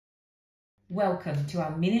Welcome to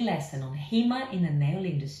our mini lesson on HEMA in the nail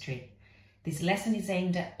industry. This lesson is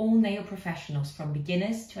aimed at all nail professionals from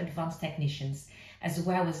beginners to advanced technicians, as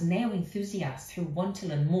well as nail enthusiasts who want to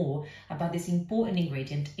learn more about this important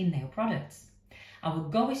ingredient in nail products. Our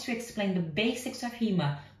goal is to explain the basics of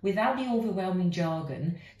HEMA without the overwhelming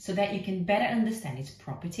jargon so that you can better understand its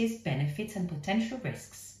properties, benefits and potential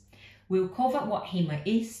risks. We'll cover what HEMA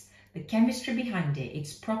is, the chemistry behind it,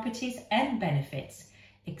 its properties and benefits,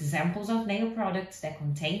 examples of nail products that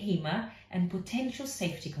contain HEMA and potential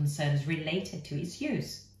safety concerns related to its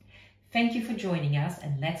use. Thank you for joining us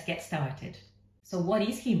and let's get started. So what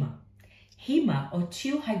is HEMA? HEMA, or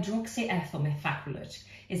 2-hydroxyethyl methacrylate,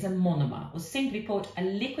 is a monomer, or simply put, a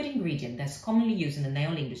liquid ingredient that's commonly used in the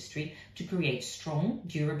nail industry to create strong,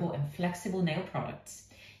 durable and flexible nail products.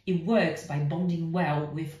 It works by bonding well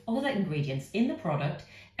with other ingredients in the product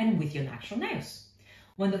and with your natural nails.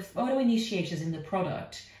 When the photoinitiators in the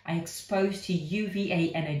product are exposed to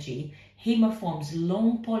UVA energy, HEMA forms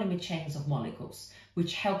long polymer chains of molecules,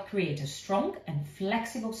 which help create a strong and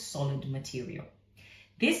flexible solid material.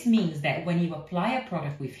 This means that when you apply a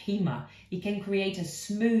product with HEMA, it can create a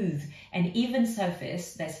smooth and even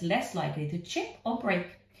surface that's less likely to chip or break.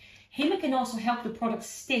 HEMA can also help the product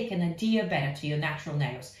stick and adhere better to your natural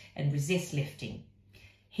nails and resist lifting.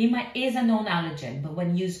 HEMA is a non-allergen, but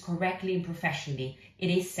when used correctly and professionally, it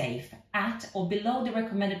is safe at or below the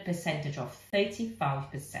recommended percentage of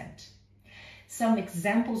 35%. Some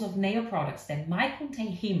examples of nail products that might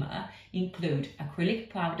contain HEMA include acrylic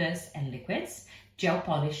powders and liquids, gel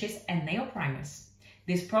polishes and nail primers.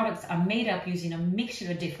 These products are made up using a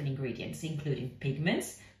mixture of different ingredients, including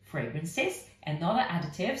pigments, fragrances and other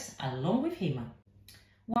additives along with HEMA.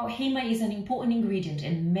 While HEMA is an important ingredient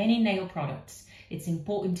in many nail products, it's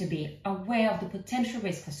important to be aware of the potential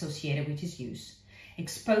risk associated with its use.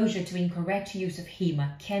 Exposure to incorrect use of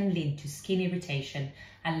HEMA can lead to skin irritation,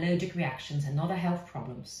 allergic reactions and other health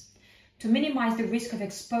problems. To minimize the risk of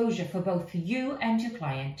exposure for both you and your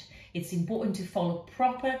client, it's important to follow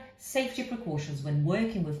proper safety precautions when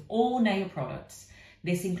working with all nail products.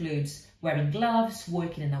 This includes wearing gloves,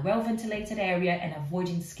 working in a well-ventilated area and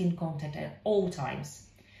avoiding skin contact at all times.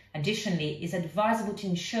 Additionally, it's advisable to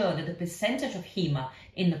ensure that the percentage of HEMA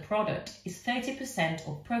in the product is 30%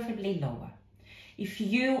 or preferably lower. If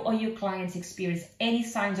you or your clients experience any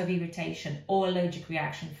signs of irritation or allergic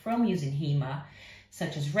reaction from using HEMA,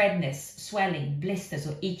 such as redness, swelling, blisters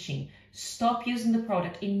or itching, stop using the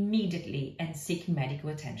product immediately and seek medical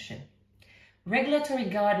attention. Regulatory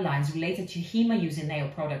guidelines related to HEMA use in nail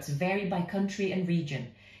products vary by country and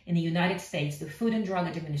region. In the United States, the Food and Drug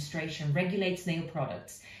Administration regulates nail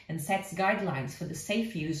products and sets guidelines for the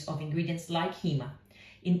safe use of ingredients like HEMA.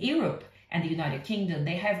 In Europe and the United Kingdom,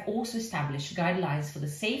 they have also established guidelines for the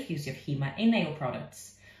safe use of HEMA in nail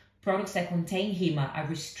products. Products that contain HEMA are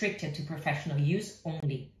restricted to professional use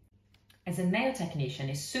only. As a nail technician,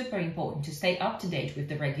 it's super important to stay up to date with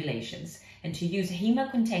the regulations and to use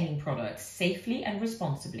HEMA-containing products safely and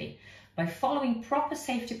responsibly. By following proper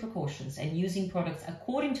safety precautions and using products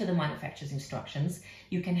according to the manufacturer's instructions,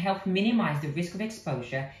 you can help minimize the risk of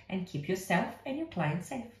exposure and keep yourself and your client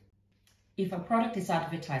safe. If a product is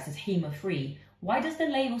advertised as HEMA-free, why does the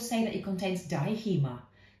label say that it contains Di-HEMA?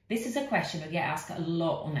 This is a question we get asked a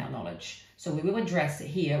lot on NailKnowledge, so we will address it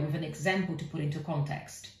here with an example to put into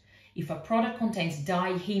context. If a product contains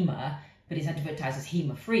Di-HEMA but is advertised as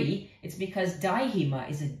HEMA-free, it's because Di-HEMA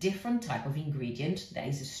is a different type of ingredient that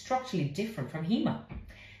is structurally different from HEMA.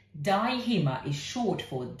 Di-HEMA is short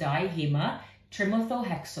for Di-HEMA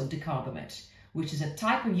trimethylhexyl dicarbamate, which is a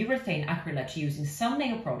type of urethane acrylate used in some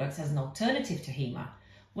nail products as an alternative to HEMA.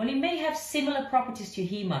 While it may have similar properties to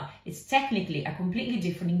HEMA, it's technically a completely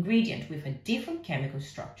different ingredient with a different chemical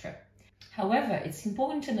structure. However, it's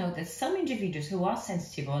important to note that some individuals who are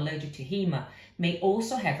sensitive or allergic to HEMA may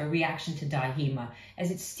also have a reaction to Di-HEMA,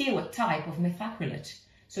 as it's still a type of methacrylate.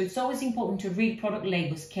 So it's always important to read product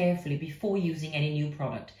labels carefully before using any new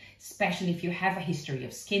product, especially if you have a history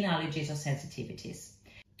of skin allergies or sensitivities.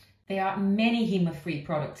 There are many HEMA-free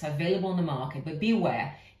products available on the market, but be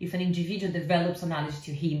aware, if an individual develops an allergy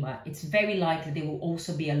to HEMA, it's very likely they will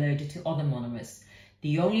also be allergic to other monomers.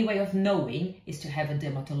 The only way of knowing is to have a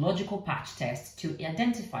dermatological patch test to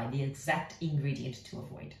identify the exact ingredient to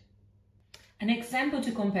avoid. An example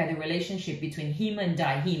to compare the relationship between HEMA and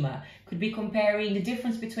Di-HEMA could be comparing the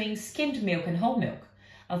difference between skimmed milk and whole milk.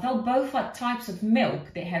 Although both are types of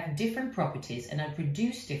milk, they have different properties and are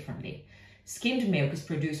produced differently. Skimmed milk is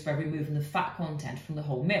produced by removing the fat content from the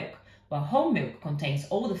whole milk, while whole milk contains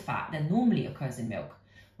all the fat that normally occurs in milk.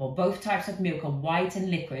 While both types of milk are white and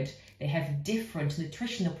liquid, they have different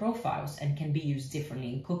nutritional profiles and can be used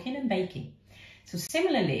differently in cooking and baking. So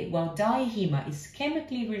similarly, while Di-HEMA is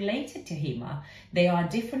chemically related to HEMA, they are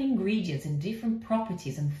different ingredients and different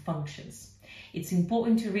properties and functions. It's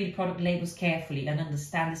important to read product labels carefully and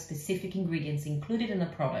understand the specific ingredients included in a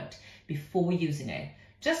product before using it,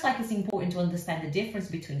 just like it's important to understand the difference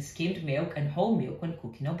between skimmed milk and whole milk when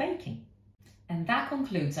cooking or baking. And that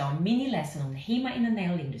concludes our mini lesson on HEMA in the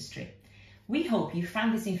nail industry. We hope you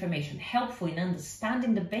found this information helpful in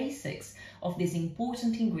understanding the basics of this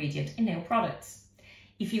important ingredient in nail products.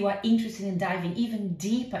 If you are interested in diving even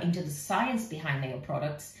deeper into the science behind nail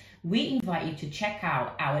products, we invite you to check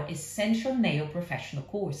out our Essential Nail Professional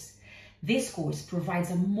course. This course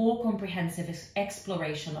provides a more comprehensive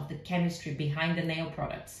exploration of the chemistry behind the nail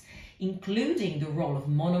products, including the role of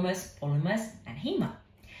monomers, polymers, and HEMA.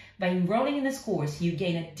 By enrolling in this course, you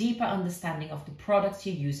gain a deeper understanding of the products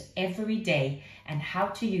you use every day and how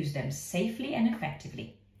to use them safely and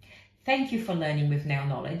effectively. Thank you for learning with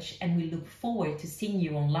NailKnowledge, and we look forward to seeing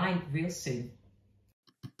you online real soon.